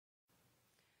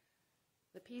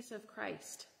The peace of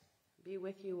Christ be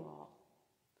with you all.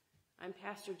 I'm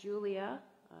Pastor Julia,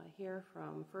 here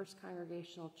from First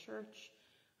Congregational Church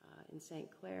in St.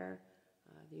 Clair,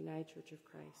 the United Church of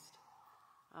Christ.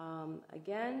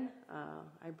 Again,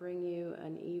 I bring you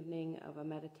an evening of a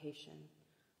meditation,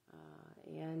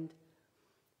 and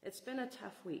it's been a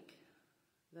tough week,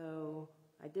 though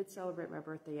I did celebrate my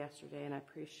birthday yesterday, and I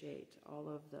appreciate all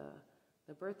of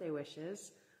the birthday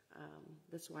wishes.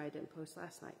 That's why I didn't post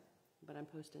last night, but I'm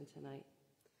posting tonight.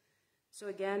 So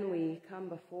again, we come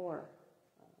before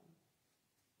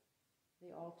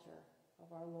the altar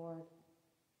of our Lord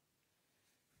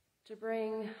to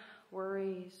bring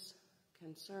worries,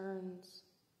 concerns,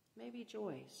 maybe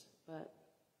joys, but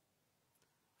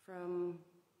from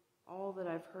all that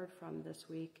I've heard from this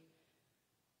week,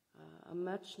 a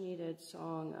much-needed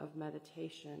song of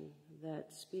meditation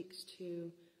that speaks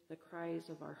to the cries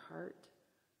of our heart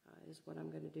is what I'm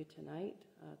going to do tonight.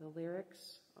 The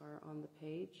lyrics are on the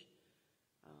page.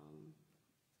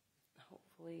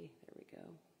 Hopefully, there we go.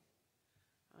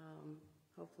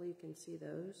 Hopefully you can see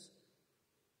those.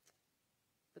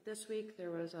 But this week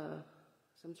there was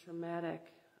some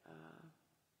traumatic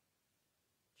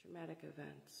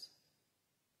events.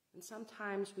 And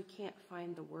sometimes we can't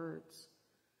find the words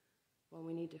when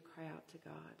we need to cry out to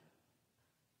God.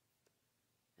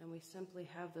 And we simply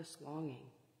have this longing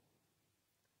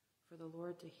for the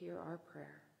Lord to hear our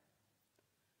prayer.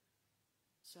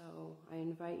 So I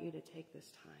invite you to take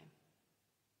this time.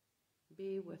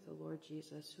 Be with the Lord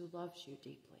Jesus, who loves you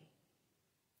deeply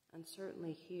and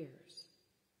certainly hears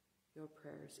your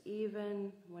prayers,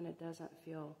 even when it doesn't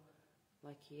feel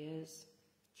like he is.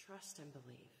 Trust and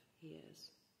believe he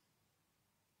is.